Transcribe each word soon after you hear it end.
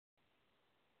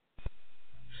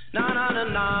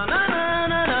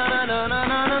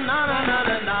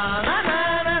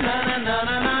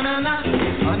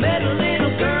I met a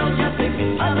little girl just the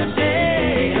other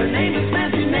day. Her name is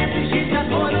Nancy Nancy. She's got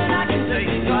more than I can say.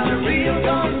 Got a real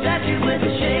gold statue with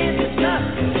a shade of stuff.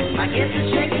 I get to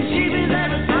shaking sheepies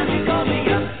every time she calls me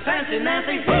up. Fancy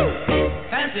Nancy, woo!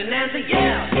 Fancy Nancy,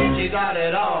 yeah, she got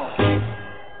it all.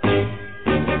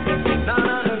 Na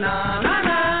na na na na.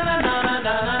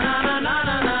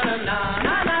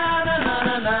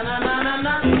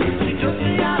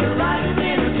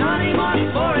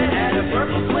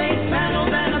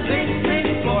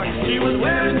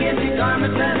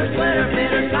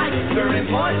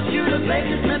 Shoot a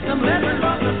baby, Smith, some leather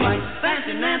across the fight.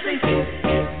 Fancy Nancy,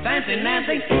 Fancy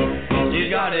Nancy, she's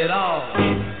got it all.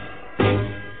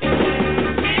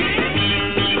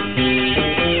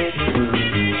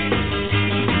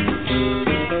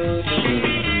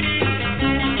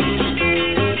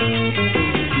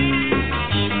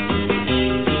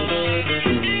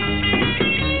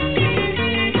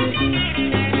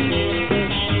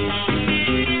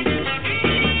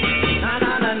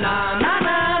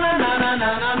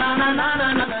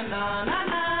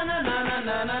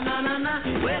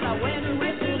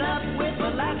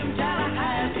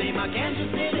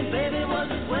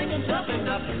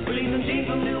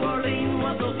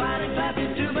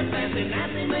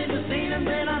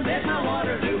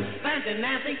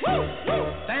 Nancy, woo, woo,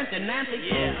 Fancy Nancy,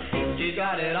 yeah, she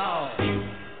got it all.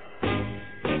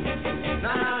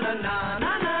 Na na na na na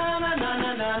na na na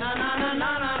na na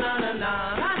na na na.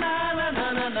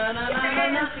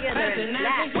 Fancy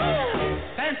Nancy, woo,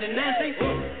 Fancy Nancy,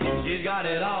 she's got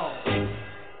it all.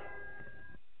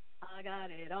 I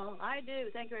got it all. I do.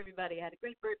 Thank you, everybody. I had a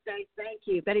great birthday. Thank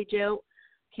you, Betty Jo.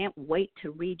 Can't wait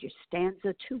to read your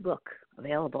Stanza 2 book.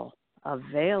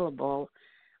 Available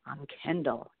on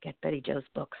Kindle. Get Betty Jo's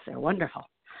books. They're wonderful.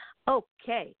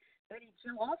 Okay. Betty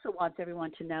Jo also wants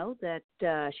everyone to know that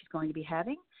she's going to be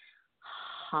having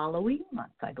Halloween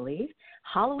month, I believe.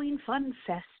 Halloween Fun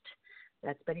Fest.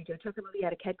 That's Betty Jo Tucker Movie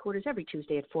Attic headquarters every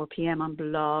Tuesday at 4 p.m. on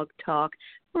Blog Talk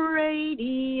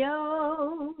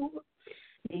Radio.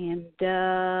 And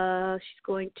she's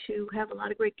going to have a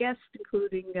lot of great guests,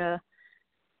 including the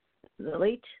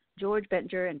late George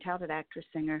Bettinger and talented actress,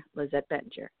 singer Lizette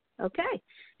Bettinger. Okay,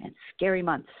 and Scary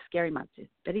Month.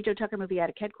 Betty Jo Tucker Movie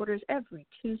Attic headquarters every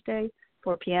Tuesday,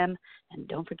 4 p.m. And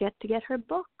don't forget to get her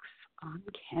books on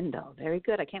Kindle. Very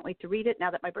good. I can't wait to read it. Now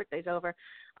that my birthday's over,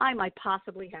 I might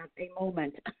possibly have a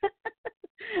moment.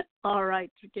 All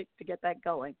right, to get that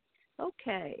going.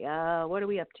 Okay, what are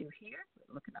we up to here?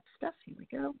 We're looking up stuff. Here we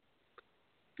go.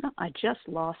 Oh, I just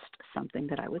lost something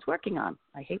that I was working on.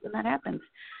 I hate when that happens.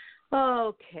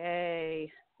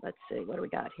 Okay, let's see. What do we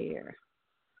got here?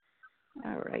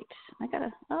 All right.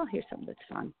 Here's something that's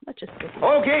fun. Let's just get it.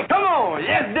 Okay, come on.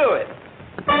 Let's do it.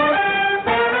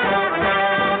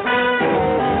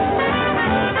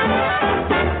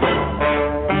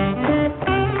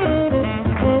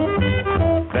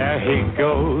 There he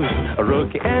goes, a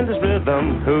rookie and his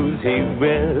rhythm. Who's he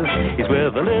with? He's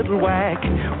with a little whack.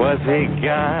 What's he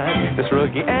got? This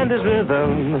rookie and his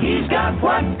rhythm. He's got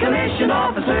what commission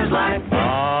officers like.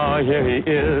 Oh, here he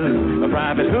is, a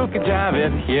private who can jive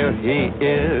it. Here he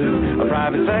is, a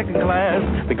private second class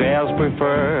the gals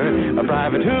prefer. A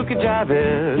private who can jive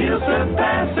it. He'll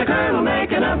surpass the colonel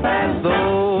making a pass.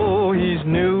 Though he's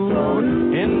new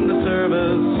in the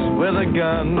service with a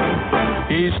gun,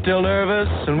 he's still nervous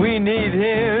and we need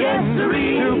him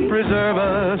to preserve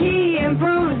us. He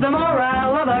improves the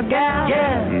morale of a gal.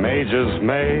 Yeah. Majors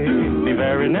may be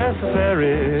very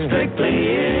necessary, Strictly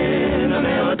in a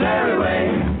military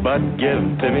way. but give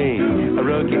to me a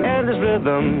rookie and his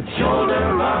rhythm.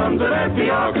 Shoulder arms and let the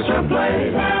orchestra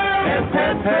play. Hep,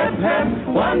 hep, hep, hep.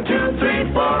 1, 2,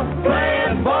 3, 4. Play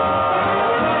it, boy.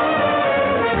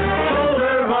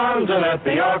 Shoulder arms and let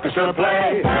the orchestra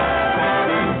play.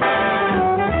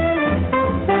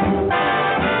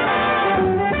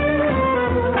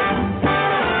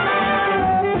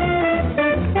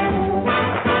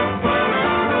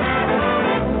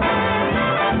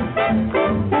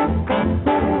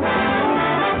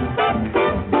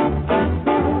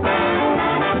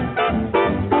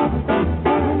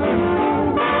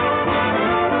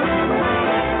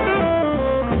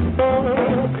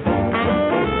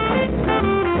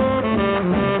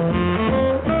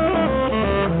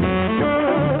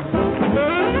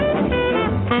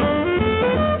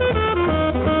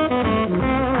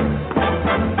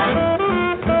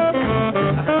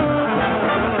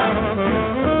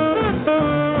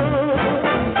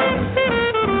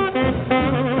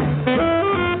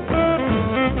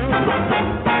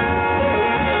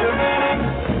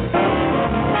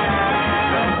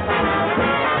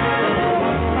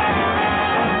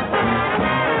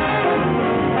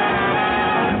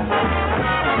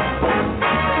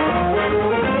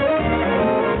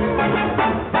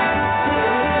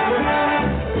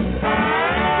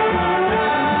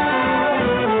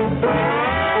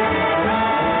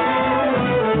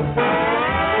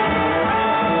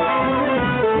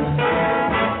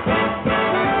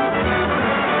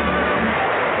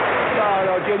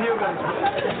 Can you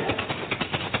guys?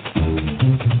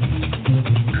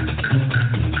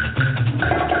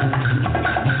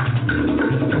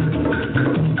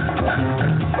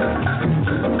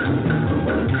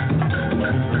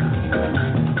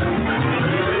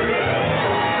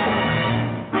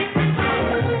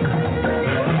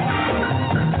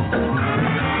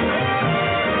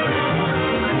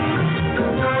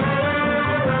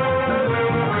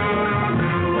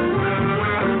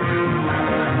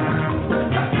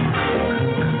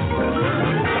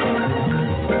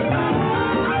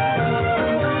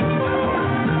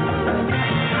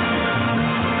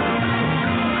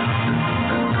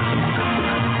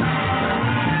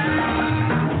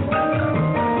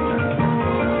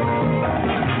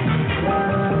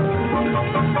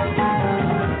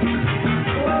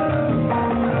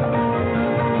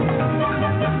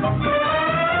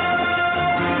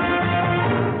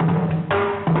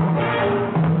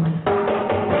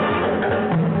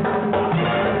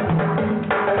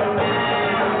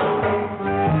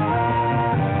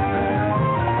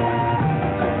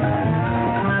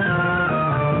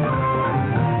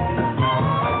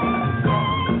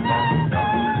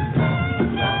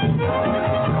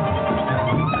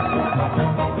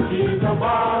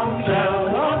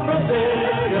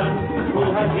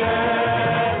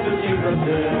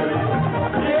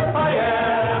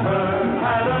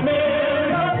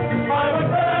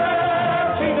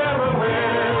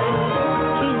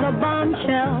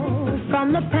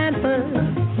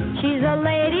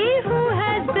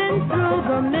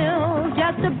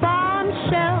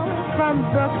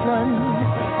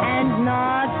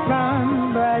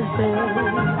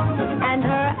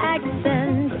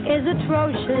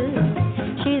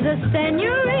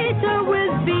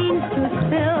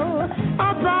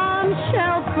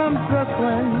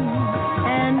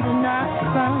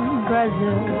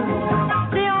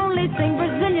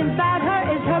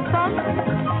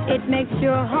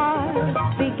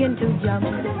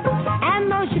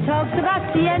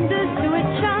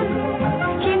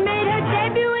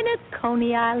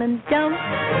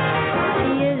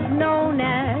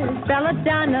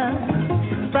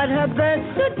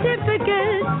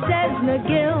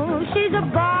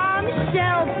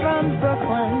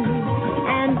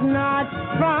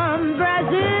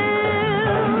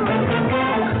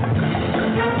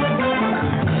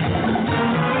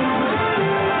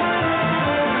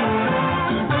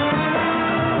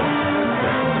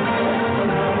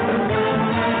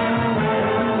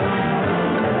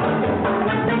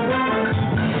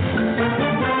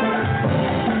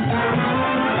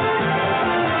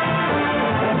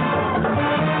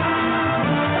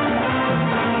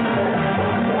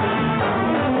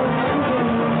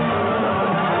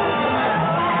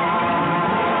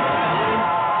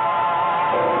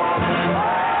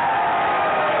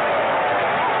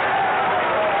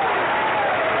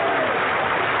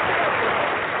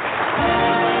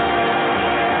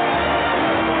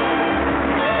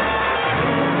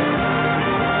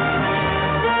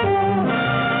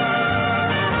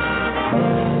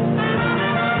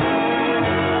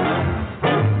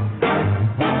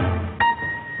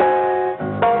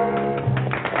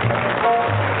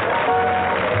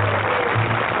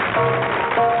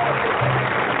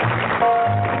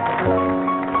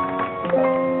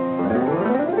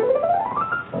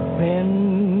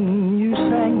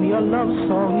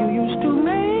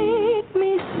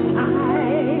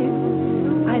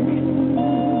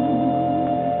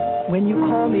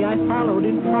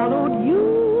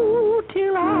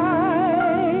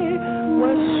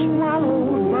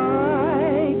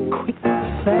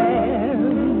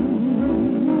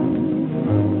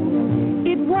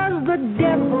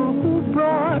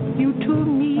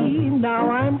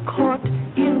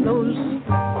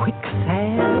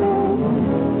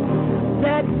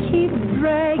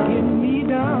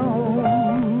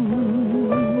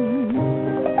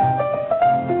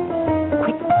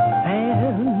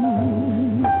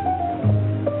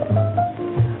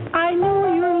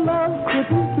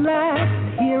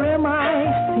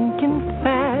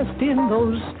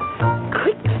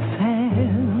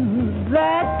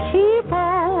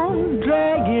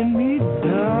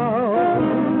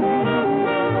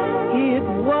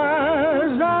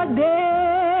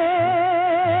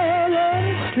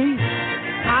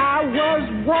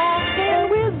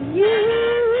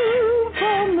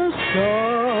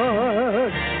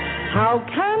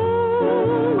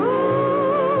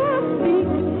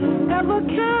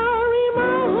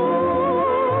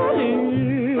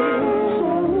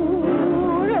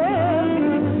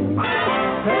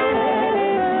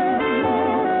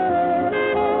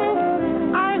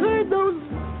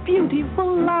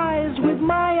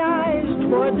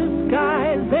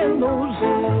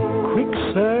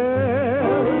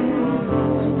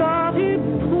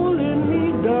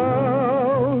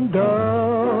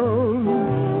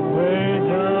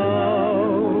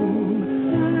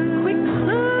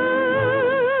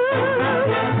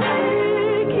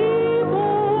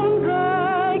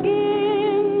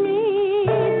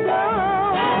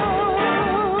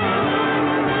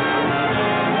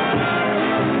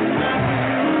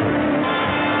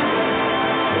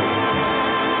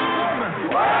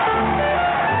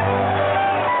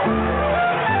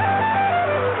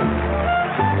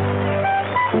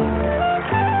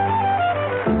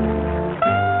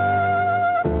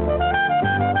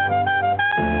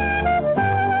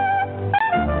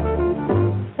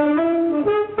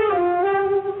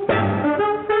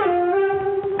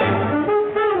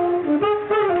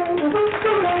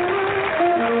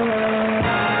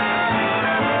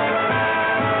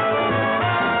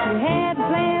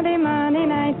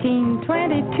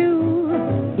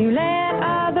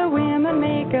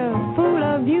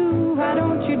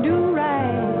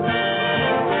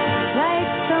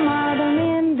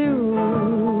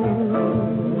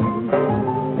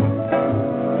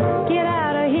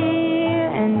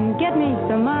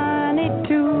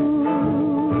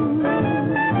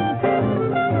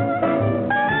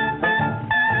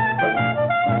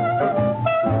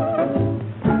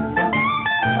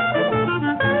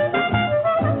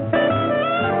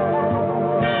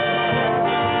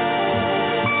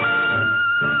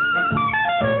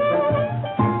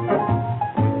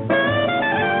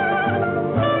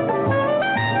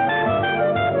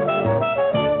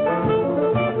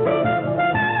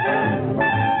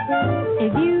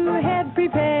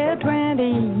 prepared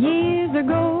 20 years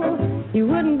ago, you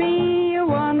wouldn't be a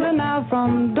wonder now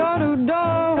from door to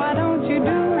door. Why don't you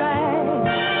do right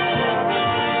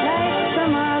like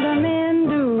some other men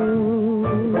do?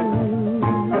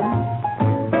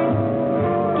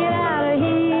 Get out of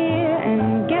here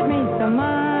and get me some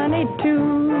money too.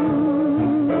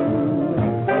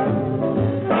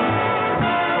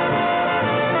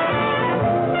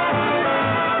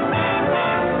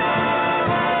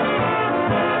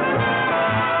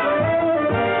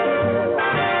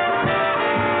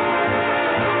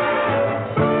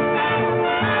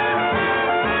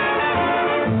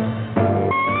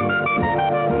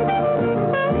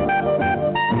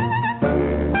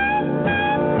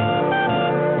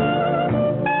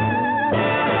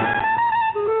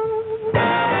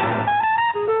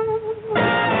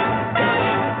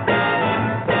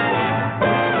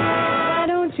 Why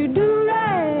don't you do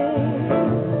right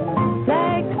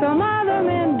like some other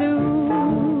men do?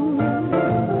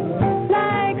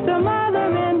 Like some other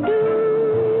men do.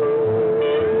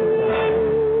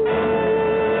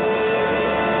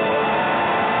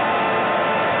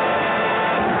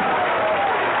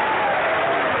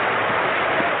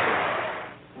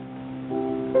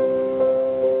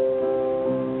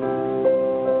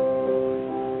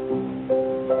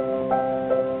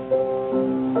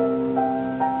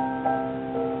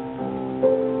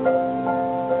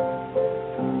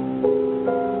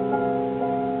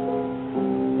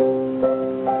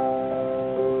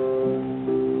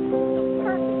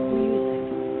 Perfect music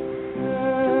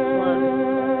to plug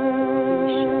the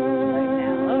show right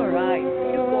now. All right,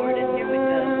 Peter Gordon, here we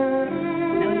go.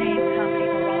 No Name Comedy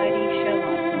Variety Show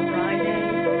on Friday,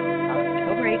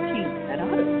 October 18th at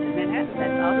Otto's in Manhattan.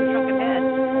 That's Otto's Drunken Head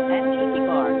at Tiki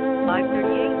Bar,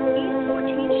 538 East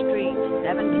 14th Street,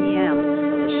 7 p.m.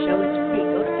 The show is free.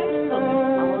 Go to Facebook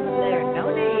and follow them there. No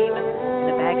Name,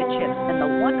 The Bag of Chips, and the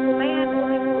wonderful band will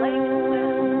be playing as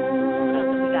well. What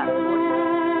else have we got?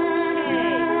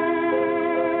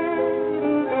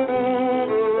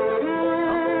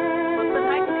 Brooklyn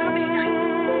Heights Comedy Night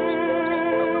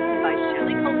by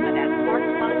Shirley Coleman at Park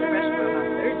Plaza Restaurant on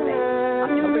Thursday,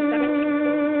 October 17th.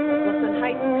 Brooklyn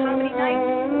Heights Comedy Night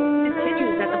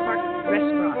continues at the Park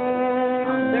Restaurant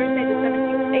on Thursday the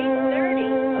 17th,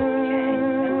 8:30. Okay,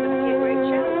 that's going to be a great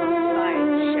show by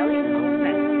Shirley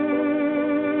Coleman.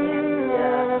 And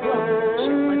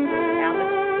Shipman,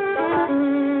 Alex Casella,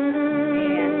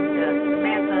 and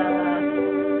Samantha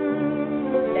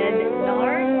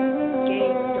Bednard,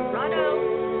 Gabe Dorado,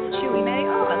 Chewy May.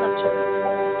 Oh, I love Chewy.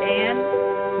 Dan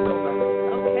Silver.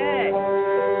 Okay.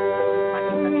 Might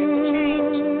be subject to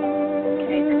change.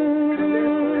 Okay.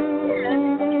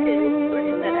 Where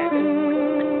is that address?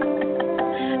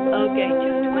 Okay,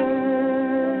 220.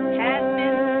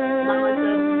 Tasman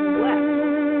Plaza West.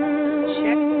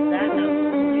 Check that out.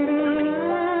 Comedy.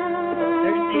 Thursday, October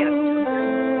 32nd.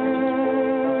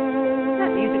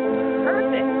 That music's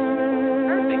perfect.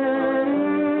 Perfect for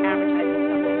advertising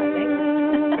something, I think.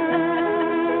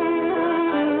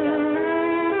 I don't know.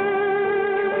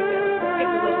 Here we go. Okay,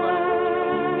 we will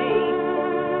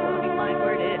let me find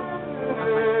where it is. I'll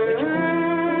find which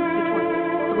one.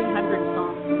 300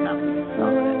 songs comedy.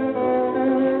 All of it.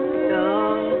 So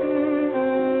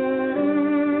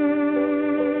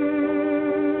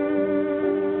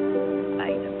I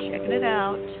am checking it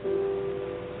out.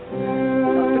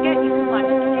 Don't forget, you can watch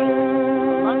the tape.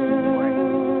 Love Story.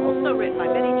 Also written by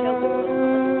Betty Jo, who was the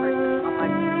lucky person on my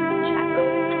chat room.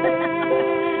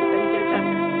 Betty Jo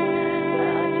Tucker.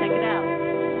 Check it out.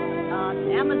 On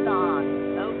Amazon.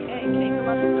 Okay, Kate the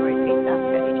Love Story. Based on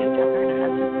Betty Jo Tucker and her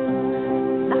husband.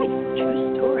 Nice,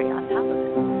 true story on top of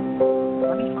it.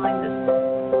 Let me find this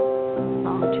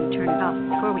song to turn it off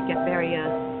before we get very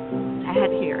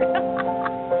sad here.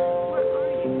 Where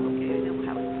are you? Okay, I know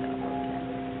how it's set up. Okay.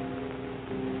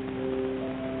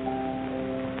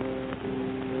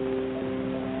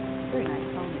 Very nice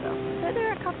song, though. There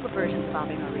are a couple of versions of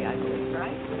Bobby Marie, I believe,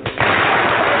 right?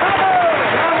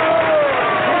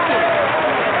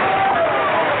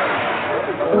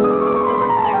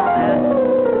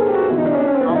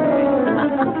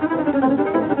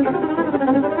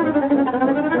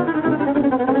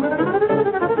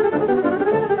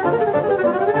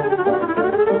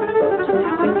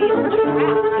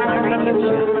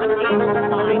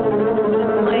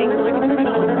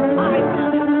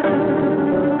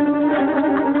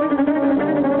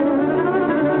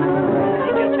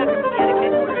 Connecticut.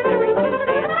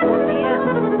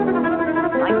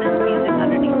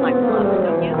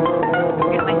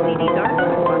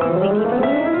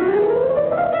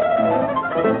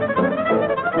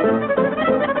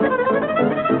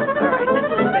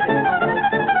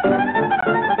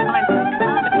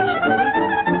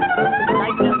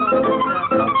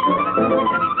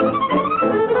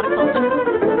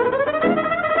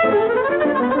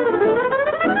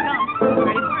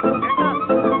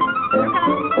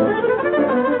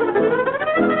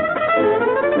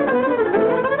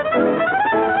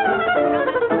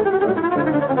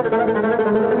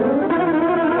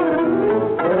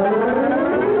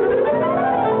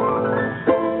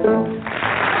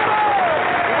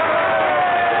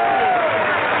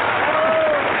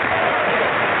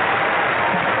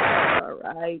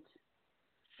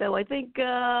 So I think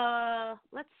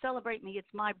let's celebrate me. It's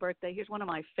my birthday. Here's one of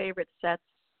my favorite sets.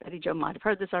 Betty Jo might have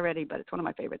heard this already, but it's one of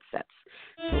my favorite sets.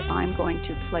 So I'm going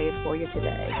to play it for you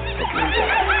today.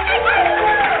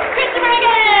 Christopher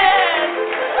Higgins!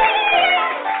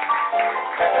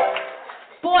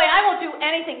 Boy, I will do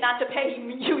anything not to pay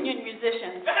union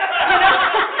musicians. You know?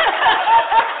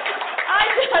 I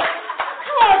just,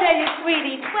 how old are you,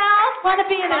 sweetie? 12? Want to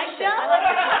be in a show? I like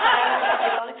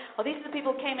this. Oh, these are the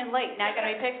people who came in late. Now you're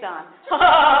going to be picked on.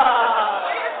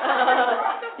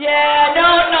 Yeah, no.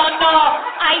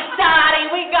 I'm sorry.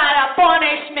 We got a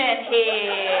punishment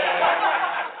here.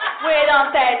 We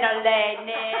don't take no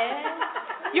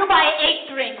lateness. You buy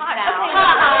 8 drinks now.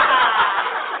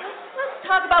 Let's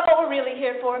talk about what we're really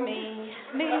here for. Me.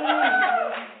 Yes,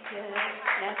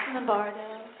 Nancy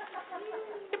Lombardo.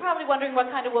 You're probably wondering what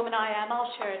kind of woman I am.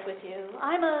 I'll share it with you.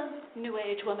 I'm a new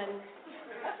age woman.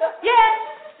 Yes,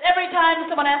 every time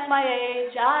someone asks my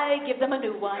age, I give them a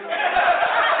new one.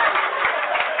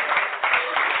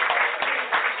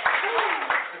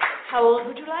 How old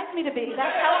would you like me to be?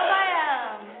 That's how old I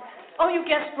am. Oh, you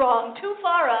guessed wrong. Too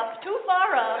far up.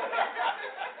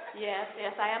 Yes,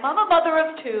 I am. I'm a mother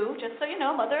of 2, just so you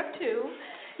know, mother of 2.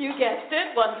 You guessed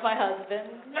it. One's my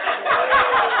husband.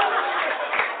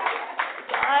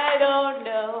 I don't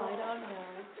know.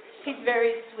 He's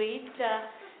very sweet.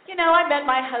 You know, I met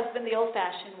my husband the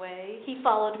old-fashioned way. He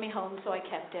followed me home, so I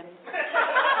kept him. He's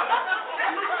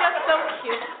just so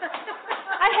cute.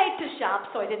 I hate to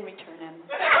shop, so I didn't return him.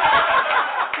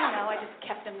 You know, I just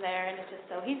kept him there, and it's just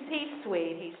so, he's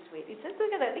sweet. He says,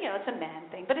 look at that, you know, it's a man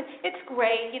thing. But it's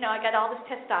great. You know, I got all this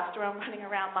testosterone running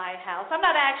around my house. I'm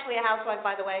not actually a housewife,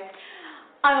 by the way.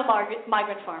 I'm a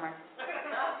migrant farmer.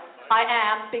 I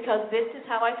am, because this is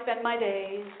how I spend my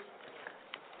days.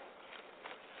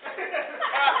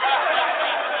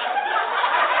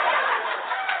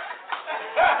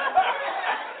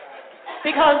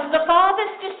 Because the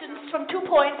farthest distance from 2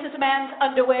 points is a man's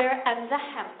underwear and the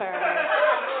hamper.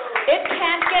 It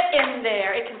can't get in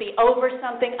there. It can be over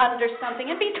something, under something,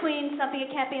 in between something. It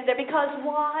can't be in there because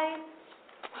why?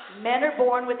 Men are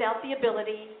born without the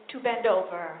ability to bend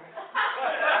over.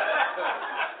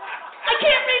 I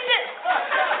can't reach it.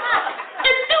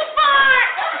 It's too far.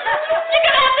 You're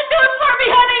going to have to do it for me,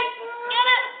 honey. Get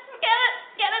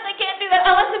it. I can't do that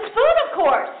unless it's food, of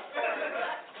course.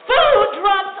 Food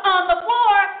drops on the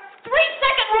floor.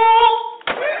 3-second rule.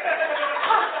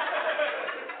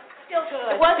 Still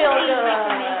good. It wasn't easy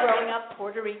for me growing up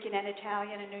Puerto Rican and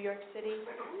Italian in New York City.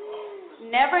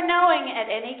 Never knowing at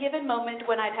any given moment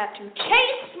when I'd have to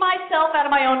chase myself out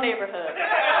of my own neighborhood.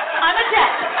 I'm a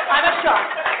jet. I'm a shark.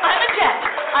 I'm a jet.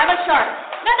 I'm a shark.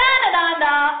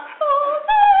 Na-na-na-na-na.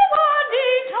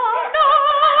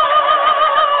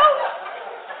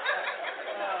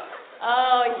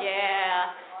 Oh, yeah.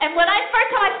 And when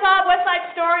first time I saw West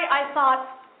Side Story, I thought,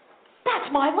 that's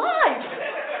my life.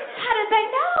 How did they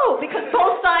know? Because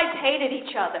both sides hated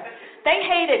each other. They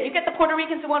hated. You get the Puerto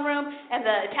Ricans in one room and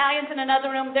the Italians in another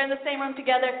room. They're in the same room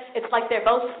together. It's like they're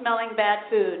both smelling bad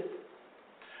food.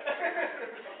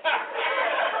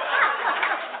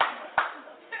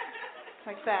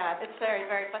 Like that. It's very,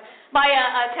 very fun. My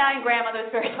Italian grandmother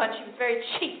was very fun. She was very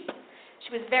cheap.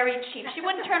 She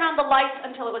wouldn't turn on the lights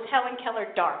until it was Helen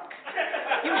Keller dark.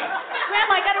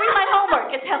 Grandma, I got to read my homework.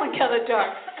 It's Helen Keller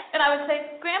dark. And I would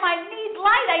say, Grandma, I need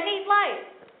light.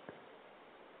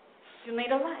 You need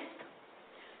a light.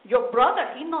 Your brother,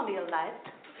 he no need a light.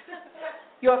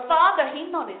 Your father, he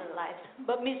no need a light.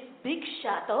 But Miss Big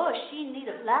Shot, oh, she need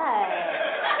a light.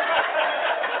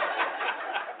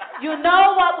 You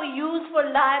know what we used for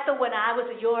light when I was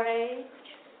your age?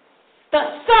 The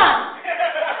sun.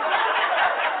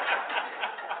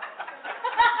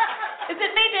 Is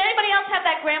it me? Did anybody else have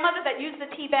that grandmother that used the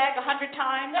tea bag 100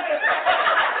 times?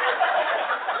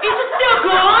 Is it still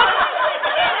good?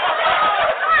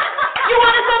 You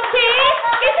wanted some tea?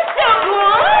 Is it still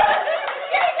good?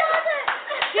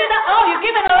 Oh, you're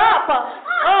giving her up.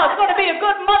 Oh, it's going to be a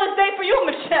good Mother's Day for you,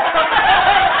 Michelle.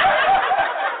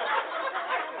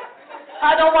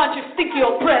 I don't want your stinky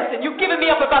old breath, and you're giving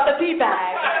me up about the tea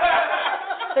bag.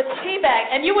 The tea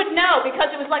bag. And you would know because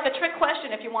it was like a trick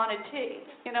question if you wanted tea,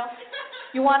 you know?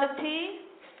 You wanted tea?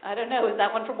 I don't know. Is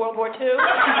that one from World War II?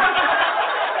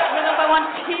 I don't know if I want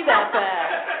tea that bad.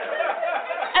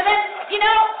 And then, you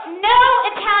know, no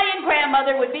Italian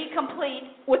grandmother would be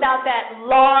complete without that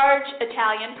large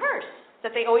Italian purse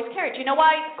that they always carried. Do you know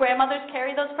why grandmothers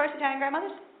carry those purses, Italian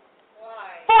grandmothers?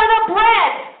 Why? For the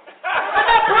bread. For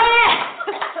the bread.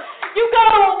 You go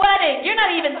to a wedding. You're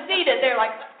not even seated. They're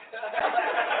like,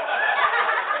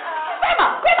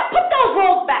 Grandma, put those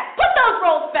rolls back.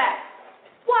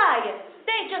 Why?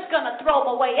 They just gonna throw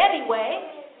them away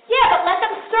anyway. Yeah, but let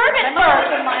them serve it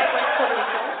first in my Puerto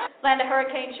Rico. Land of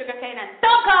hurricane, sugarcane, and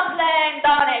don't complain,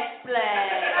 don't explain.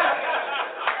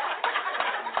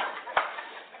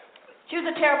 She was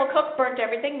a terrible cook, burnt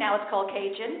everything. Now it's called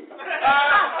Cajun.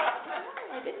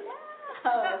 I didn't know.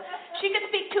 She could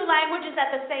speak 2 languages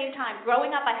at the same time.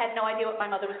 Growing up, I had no idea what my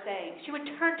mother was saying. She would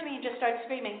turn to me and just start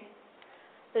screaming,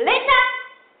 Linda!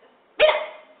 Mira!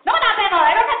 No me da pena,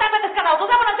 I don't have time for this canal. Tú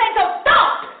sabes what I'm saying, so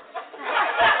stop!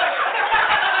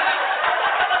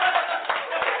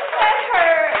 That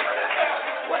hurt.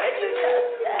 What did you just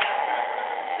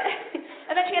say?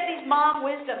 And then she had these mom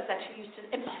wisdoms that she used to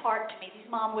impart to me,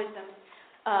 these mom wisdoms.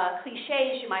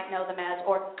 Cliches, you might know them as,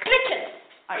 or glitches,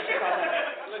 I should call them.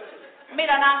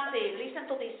 Mira, Nancy, listen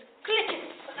to these glitches.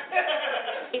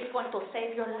 It's going to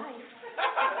save your life.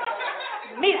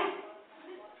 Mira,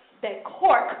 the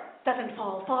cork doesn't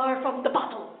fall far from the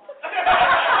bottle.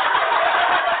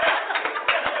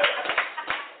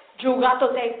 You got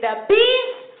to take the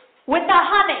bees with the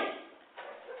honey.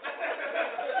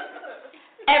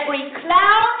 Every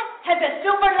clown has a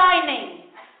silver lining.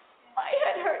 My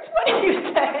head hurts. What did you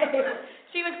say?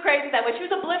 She was crazy that way. She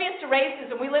was oblivious to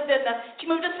racism. We lived in she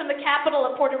moved us from the capital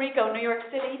of Puerto Rico, New York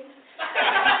City,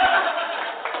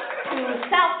 to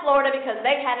South Florida because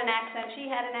they had an accent.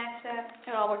 She had an accent.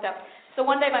 It all worked out. So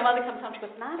one day my mother comes home. She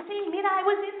goes, Nancy, mira, I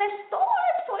was in the store.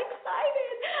 I'm so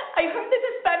excited. I heard there's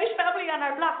a Spanish family on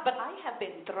our block, but I have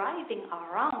been driving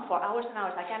around for hours and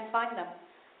hours. I can't find them.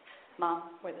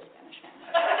 Mom, we're the Spanish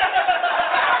family.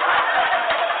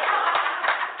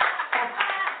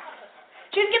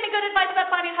 She was giving me good advice about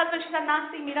finding a husband. She said,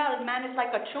 Nancy, mira, a man is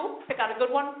like a shoe. Pick out a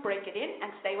good one, break it in,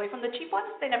 and stay away from the cheap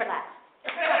ones. They never last.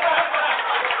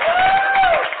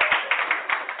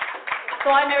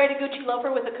 So I married a Gucci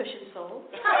loafer with a cushioned sole.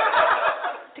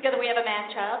 Together we have a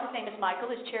man-child. His name is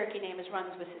Michael. His Cherokee name is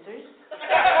Runs with Scissors.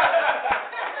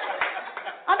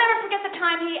 I'll never forget the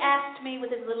time he asked me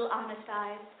with his little honest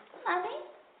eyes, Mommy,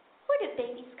 where did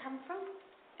babies come from?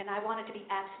 And I wanted to be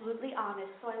absolutely honest,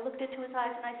 so I looked into his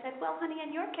eyes and I said, well, honey, in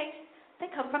your case, they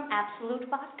come from Absolute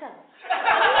vodka.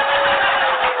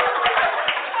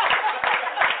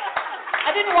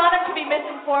 I didn't want him to be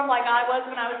misinformed like I was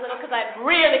when I was little because I had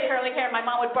really curly hair and my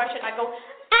mom would brush it and I'd go,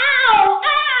 ow,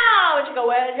 ow! And she'd go,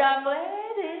 well, young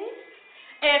lady,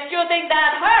 if you think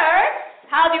that hurts,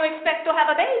 how do you expect to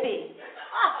have a baby?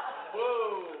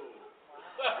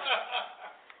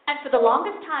 And for the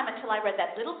longest time, until I read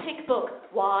that little pink book,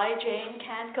 Why Jane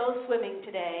Can't Go Swimming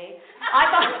Today,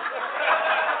 I thought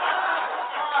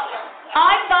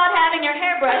having your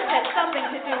hair brushed had something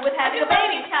to do with having a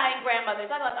baby. Italian grandmothers.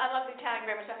 I love the Italian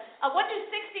grandmothers. What do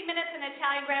 60 Minutes and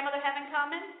Italian grandmother have in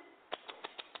common?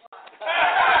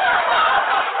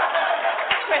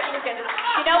 Chris, look at it.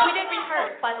 You know, we didn't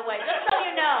rehearse, by the way. Just so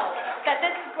you know that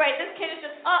this is great. This kid is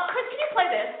just, Chris, can you play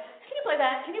this? Can you play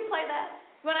that? Can you play that?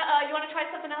 You wanna try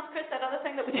something else, Chris? That other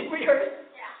thing that we didn't rehearse?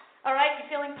 Yeah. All right. You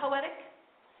feeling poetic?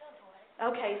 Feeling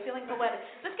poetic. Okay, feeling poetic.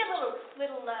 Let's get a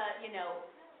little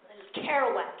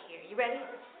Kerouac here. You ready?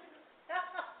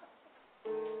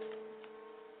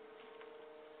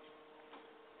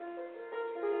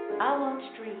 I once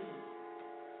dreamed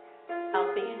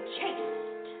of being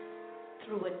chased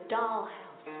through a dollhouse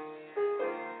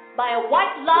by a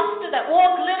white lobster that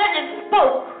wore glitter and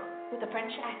spoke with a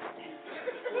French accent.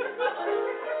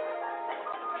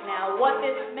 Now, what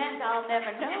this meant, I'll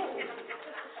never know.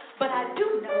 But I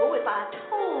do know if I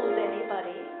told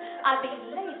anybody, I'd be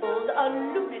labeled a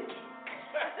lunatic.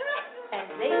 And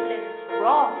labeling's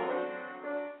wrong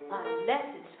unless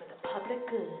it's for the public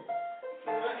good.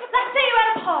 Let's say you're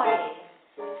at a party,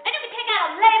 and you can take out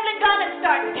a labeling gun and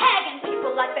start tagging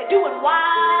people like they do in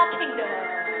Wild Kingdom.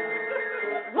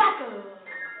 Wacko.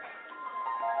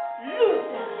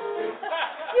 Loser.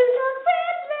 You so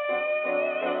friendly.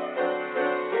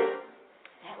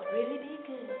 That would really be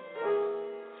good.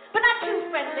 But not too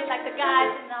friendly like the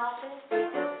guys in the office.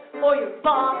 Or your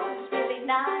boss who's really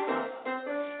nice.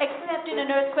 Except in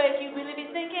an earthquake you'd really be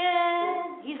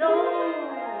thinking, he's old,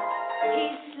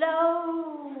 he's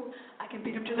slow, I can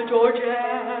beat him to the door jam.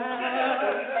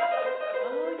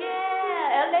 Oh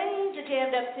yeah, LA's a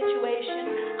jammed up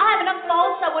situation. I have enough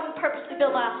faults I wouldn't purposely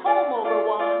build my home over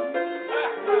one.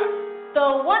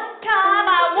 The one time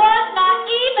I was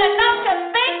naive enough to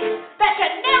think that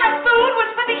generic food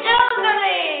was for the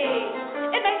elderly.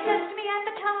 It made sense to me at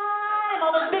the time,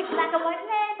 all those big black and white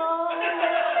labels.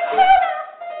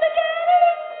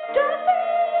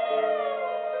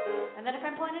 And then a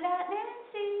friend pointed out,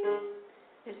 Nancy,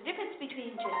 there's a difference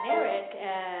between generic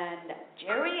and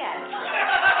geriatric.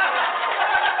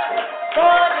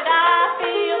 Boy, did I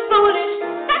feel foolish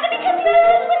not to be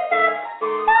confused with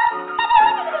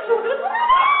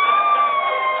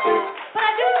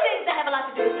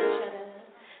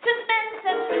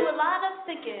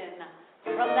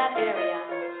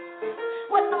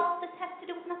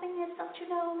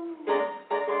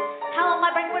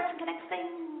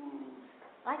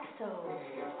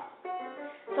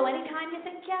So anytime you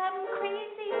think I'm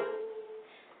crazy,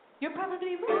 you're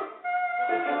probably right.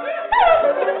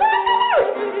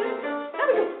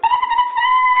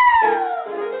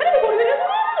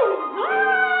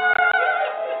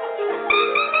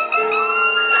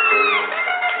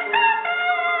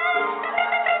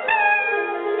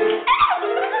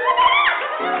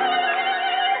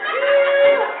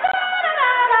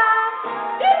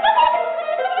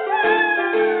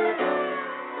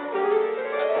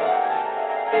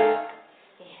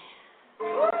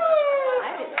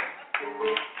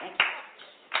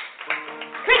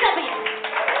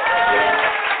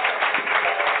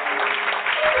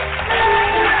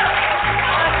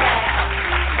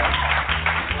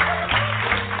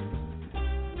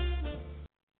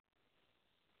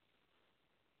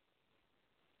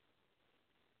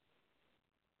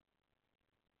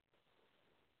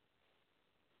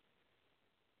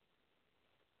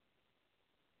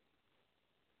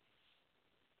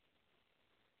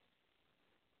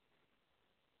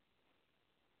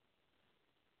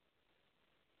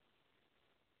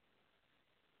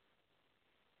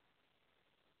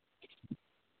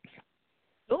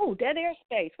 Oh, dead air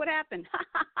space. What happened?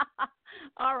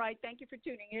 All right. Thank you for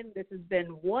tuning in. This has been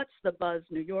What's the Buzz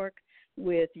New York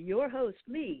with your host,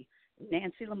 me,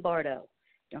 Nancy Lombardo.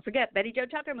 Don't forget, Betty Jo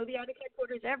Tucker, Movie Addict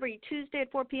Headquarters, every Tuesday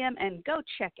at 4 p.m. And go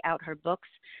check out her books.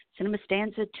 Cinema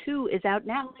Stanza 2 is out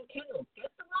now on Kindle. Get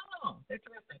them all. They're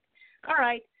terrific. All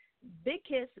right. Big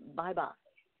kiss. Bye-bye.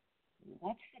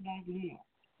 What's the Buzz New York?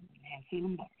 Nancy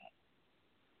Lombardo.